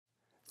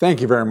Thank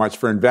you very much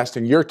for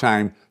investing your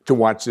time to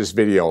watch this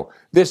video.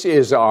 This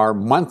is our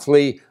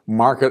monthly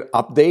market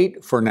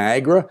update for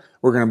Niagara.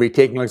 We're going to be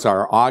taking a look at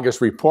our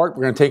August report.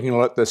 We're going to be taking a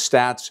look at the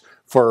stats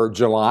for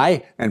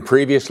July and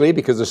previously,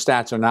 because the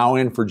stats are now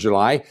in for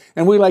July.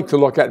 And we like to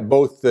look at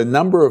both the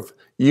number of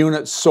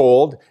units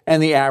sold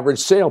and the average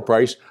sale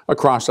price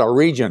across our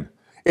region.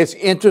 It's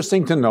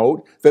interesting to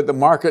note that the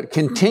market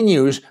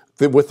continues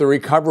with the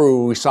recovery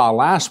we saw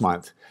last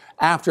month.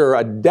 After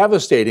a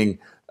devastating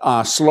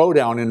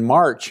slowdown in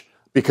March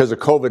because of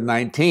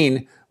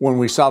COVID-19, when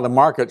we saw the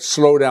market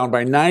slow down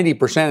by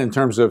 90% in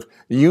terms of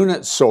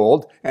units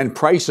sold and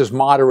prices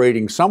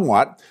moderating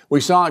somewhat, we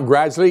saw it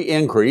gradually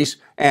increase,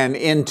 and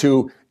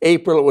into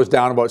April it was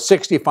down about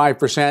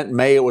 65%,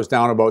 May it was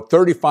down about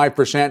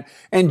 35%,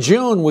 and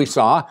June we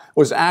saw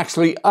was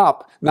actually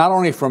up, not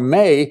only from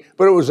May,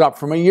 but it was up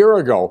from a year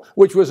ago,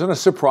 which was a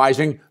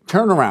surprising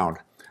turnaround.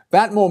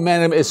 That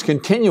momentum is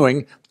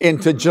continuing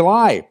into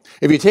July.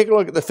 If you take a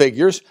look at the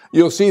figures,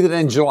 you'll see that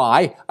in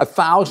July,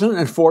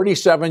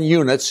 1,047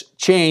 units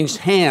changed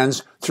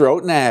hands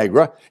throughout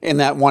Niagara in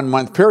that 1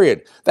 month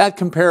period. That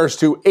compares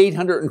to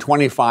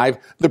 825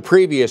 the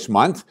previous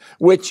month,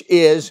 which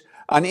is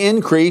an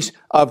increase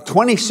of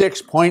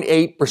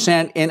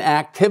 26.8% in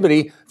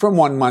activity from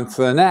 1 month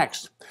to the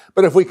next.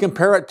 But if we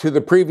compare it to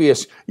the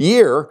previous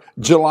year,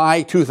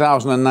 July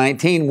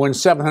 2019, when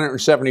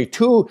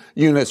 772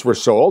 units were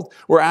sold,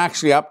 we're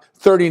actually up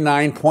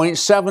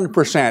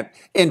 39.7%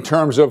 in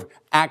terms of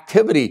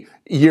activity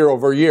year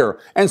over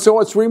year. And so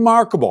it's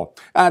remarkable.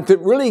 To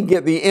really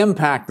get the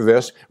impact of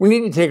this, we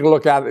need to take a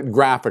look at it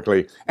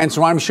graphically. And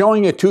so I'm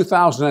showing you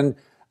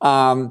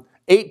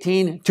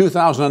 2018,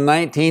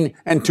 2019,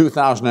 and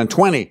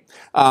 2020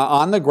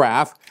 on the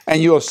graph.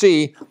 And you'll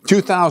see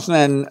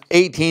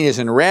 2018 is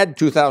in red,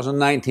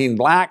 2019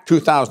 black,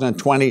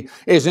 2020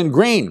 is in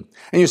green.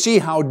 And you see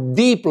how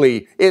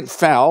deeply it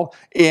fell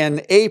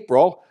in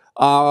April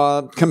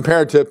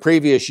compared to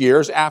previous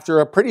years after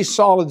a pretty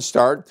solid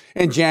start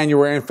in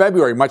January and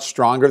February, much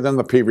stronger than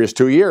the previous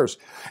 2 years.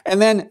 And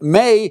then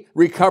May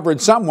recovered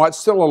somewhat,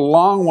 still a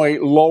long way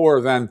lower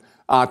than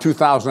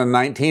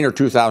 2019 or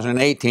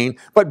 2018,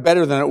 but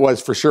better than it was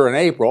for sure in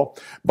April.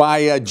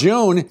 By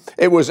June,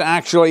 it was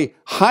actually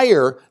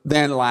higher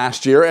than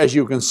last year, as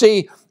you can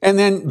see. And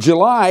then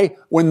July,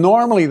 when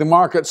normally the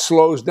market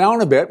slows down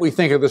a bit, we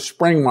think of the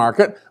spring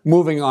market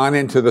moving on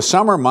into the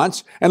summer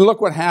months. And look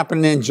what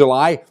happened in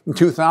July in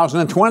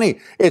 2020.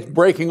 It's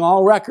breaking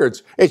all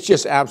records. It's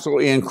just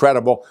absolutely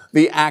incredible,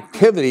 the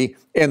activity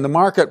in the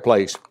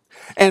marketplace.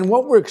 And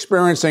what we're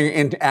experiencing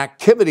in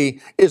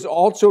activity is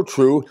also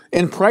true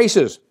in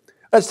prices.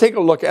 Let's take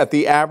a look at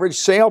the average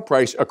sale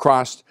price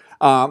across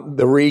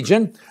the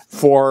region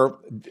for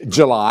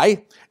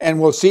July.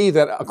 And we'll see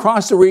that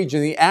across the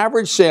region, the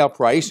average sale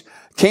price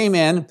came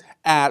in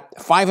at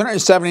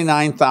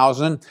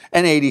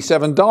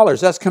 $579,087.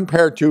 That's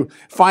compared to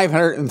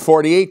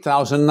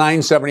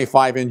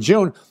 $548,975 in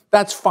June.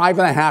 That's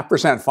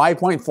 5.5%,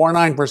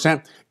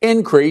 5.49%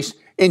 increase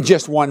in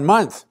just 1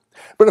 month.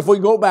 But if we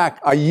go back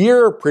a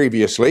year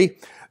previously,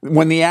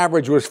 when the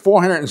average was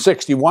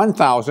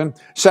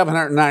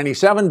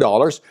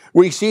 $461,797,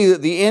 we see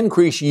that the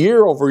increase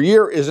year over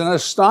year is an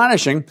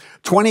astonishing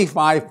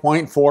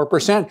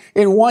 25.4%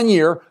 in 1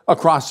 year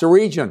across the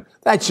region.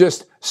 That's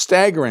just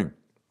staggering.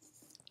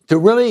 To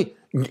really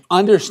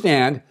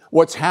understand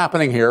what's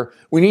happening here,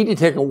 we need to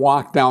take a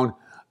walk down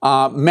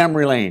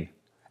memory lane.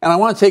 And I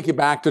want to take you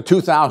back to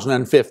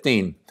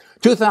 2015.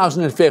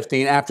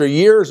 2015, after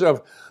years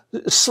of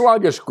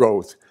sluggish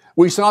growth,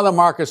 we saw the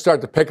market start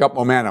to pick up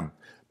momentum.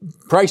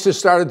 Prices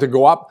started to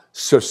go up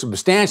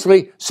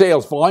substantially.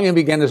 Sales volume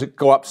began to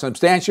go up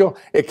substantial.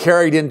 It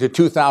carried into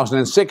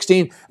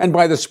 2016. And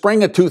by the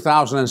spring of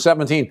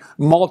 2017,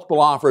 multiple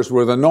offers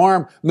were the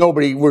norm.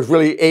 Nobody was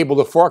really able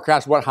to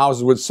forecast what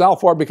houses would sell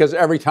for, because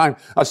every time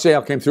a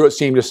sale came through, it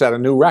seemed to set a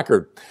new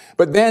record.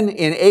 But then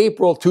in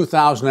April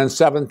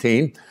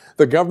 2017,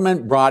 the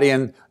government brought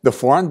in the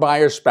foreign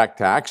buyer spec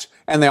tax,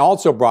 and they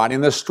also brought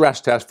in the stress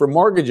test for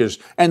mortgages.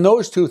 And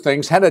those two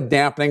things had a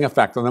dampening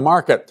effect on the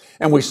market.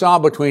 And we saw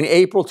between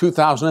April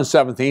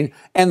 2017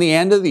 and the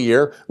end of the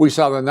year, we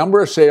saw the number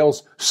of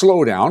sales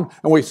slow down,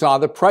 and we saw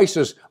the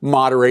prices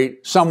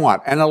moderate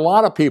somewhat. And a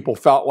lot of people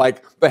felt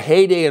like the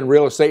heyday in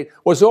real estate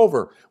was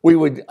over. We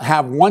would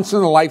have once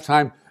in a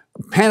lifetime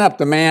pent-up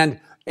demand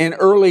in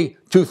early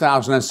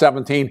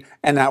 2017,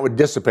 and that would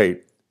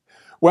dissipate.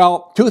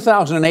 Well,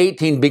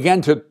 2018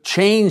 began to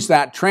change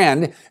that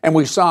trend, and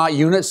we saw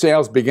unit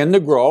sales begin to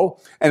grow,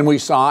 and we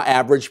saw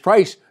average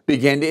price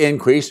begin to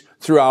increase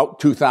throughout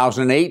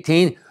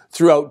 2018,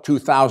 throughout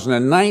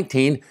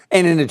 2019,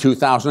 and into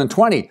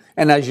 2020.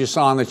 And as you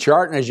saw on the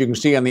chart, and as you can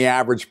see on the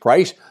average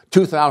price,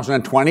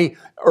 2020,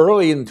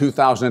 early in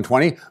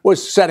 2020,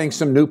 was setting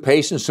some new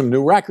pace and some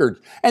new records.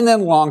 And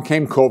then along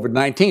came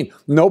COVID-19.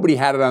 Nobody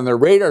had it on their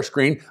radar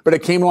screen, but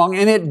it came along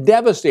and it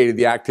devastated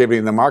the activity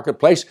in the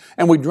marketplace.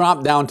 And we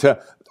dropped down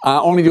to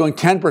only doing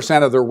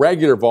 10% of the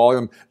regular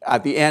volume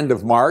at the end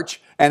of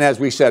March. And as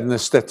we said in the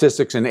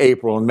statistics in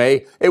April and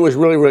May, it was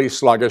really, really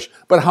sluggish.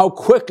 But how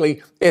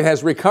quickly it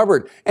has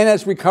recovered, and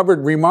has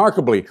recovered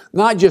remarkably,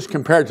 not just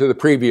compared to the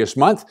previous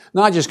month,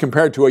 not just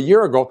compared to a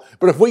year ago,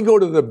 but if we go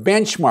to the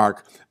benchmark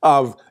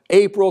of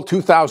April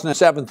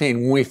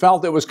 2017, when we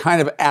felt it was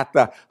kind of at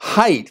the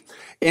height.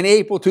 In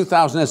April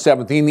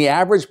 2017, the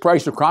average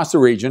price across the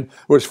region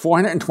was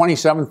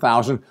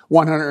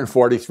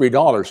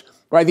 $427,143.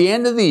 By the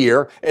end of the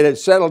year, it had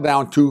settled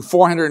down to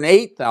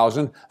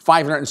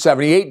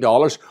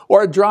 $408,578,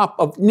 or a drop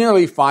of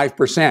nearly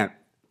 5%.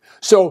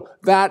 So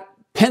that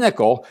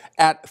pinnacle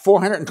at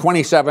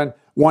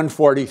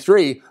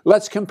 $427,143,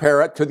 let's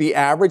compare it to the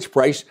average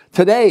price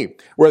today,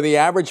 where the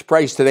average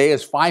price today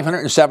is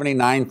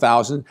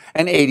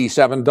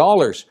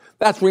 $579,087.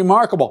 That's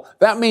remarkable.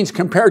 That means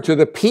compared to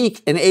the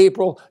peak in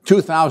April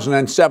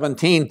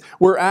 2017,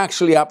 we're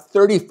actually up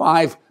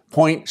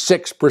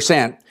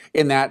 35.6%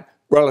 in that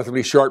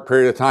relatively short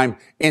period of time,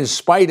 in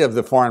spite of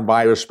the foreign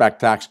buyer respect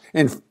tax,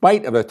 in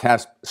spite of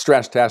the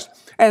stress test,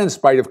 and in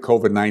spite of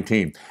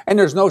COVID-19. And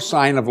there's no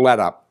sign of let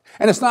up.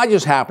 And it's not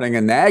just happening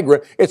in Niagara,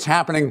 it's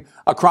happening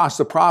across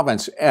the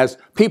province as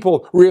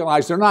people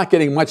realize they're not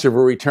getting much of a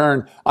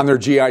return on their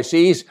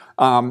GICs.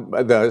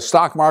 The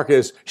stock market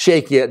is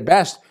shaky at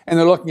best, and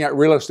they're looking at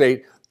real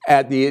estate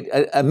at the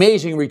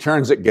amazing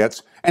returns it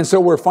gets. And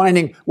so we're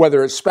finding,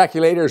 whether it's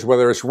speculators,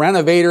 whether it's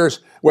renovators,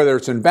 whether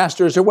it's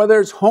investors, or whether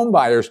it's home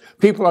buyers,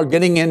 people are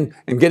getting in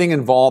and getting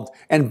involved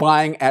and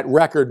buying at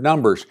record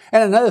numbers.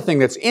 And another thing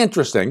that's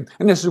interesting,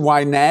 and this is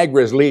why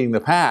Niagara is leading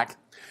the pack,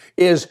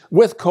 is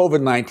with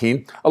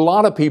COVID-19, a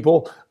lot of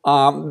people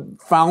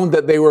found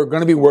that they were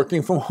going to be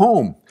working from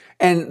home.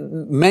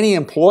 And many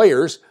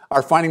employers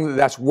are finding that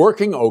that's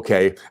working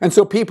okay. And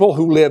so people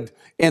who lived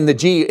in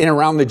and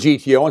around the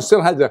GTO and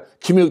still had to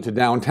commute to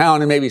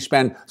downtown and maybe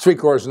spend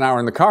 3/4 an hour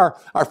in the car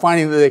are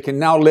finding that they can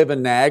now live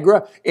in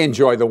Niagara,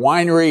 enjoy the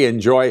winery,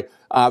 enjoy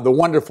the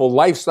wonderful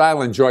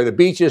lifestyle, enjoy the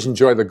beaches,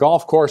 enjoy the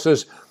golf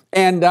courses,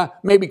 and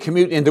maybe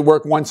commute into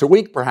work once a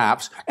week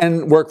perhaps,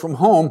 and work from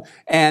home,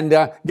 and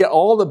get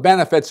all the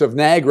benefits of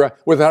Niagara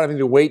without having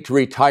to wait to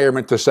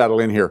retirement to settle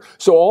in here.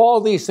 So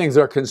all these things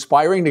are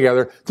conspiring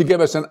together to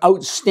give us an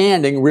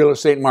outstanding real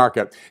estate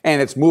market.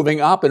 And it's moving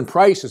up in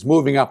price, it's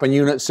moving up in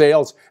unit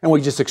sales, and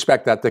we just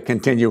expect that to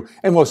continue.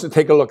 And we'll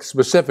take a look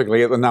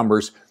specifically at the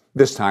numbers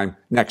this time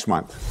next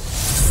month.